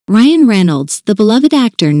Ryan Reynolds, the beloved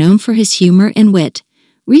actor known for his humor and wit,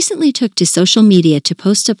 recently took to social media to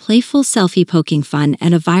post a playful selfie poking fun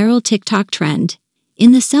at a viral TikTok trend.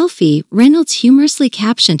 In the selfie, Reynolds humorously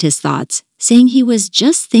captioned his thoughts, saying he was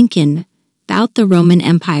just thinking about the Roman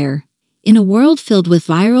Empire. In a world filled with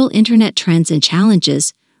viral internet trends and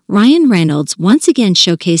challenges, Ryan Reynolds once again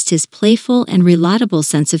showcased his playful and relatable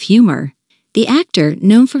sense of humor. The actor,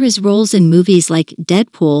 known for his roles in movies like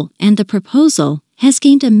Deadpool and The Proposal, has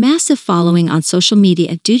gained a massive following on social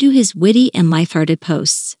media due to his witty and lighthearted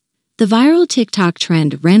posts. The viral TikTok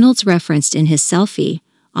trend Reynolds referenced in his selfie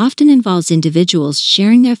often involves individuals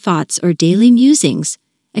sharing their thoughts or daily musings,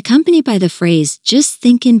 accompanied by the phrase "Jus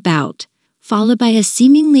Thinkin Bout," followed by a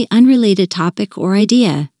seemingly unrelated topic or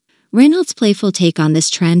idea. Reynolds' playful take on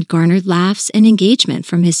this trend garnered laughs and engagement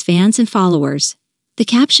from his fans and followers. The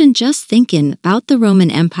caption "Just Thinkin' Bout the Roman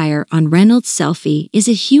Empire" on Reynolds' selfie is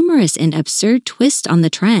a humorous and absurd twist on the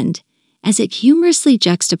trend, as it humorously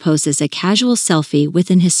juxtaposes a casual selfie with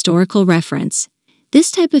an historical reference. This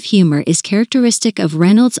type of humor is characteristic of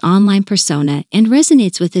Reynolds' online persona and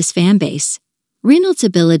resonates with his fanbase. Reynolds'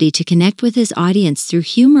 ability to connect with his audience through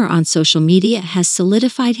humor on social media has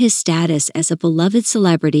solidified his status as a beloved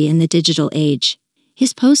celebrity in the digital age.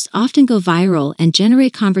 His posts often go viral and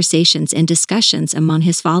generate conversations and discussions among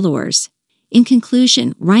his followers. In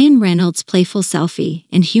conclusion, Ryan Reynolds' playful selfie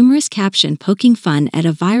and humorous caption poking fun at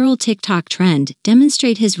a viral TikTok trend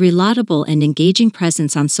demonstrate his relatable and engaging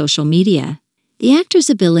presence on social media. The actor's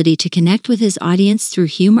ability to connect with his audience through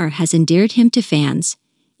humor has endeared him to fans,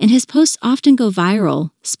 and his posts often go viral,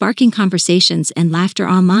 sparking conversations and laughter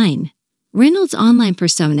online. Reynolds' online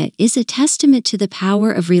persona is a testament to the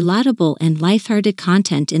power of relatable and lighthearted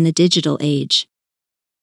content in the digital age.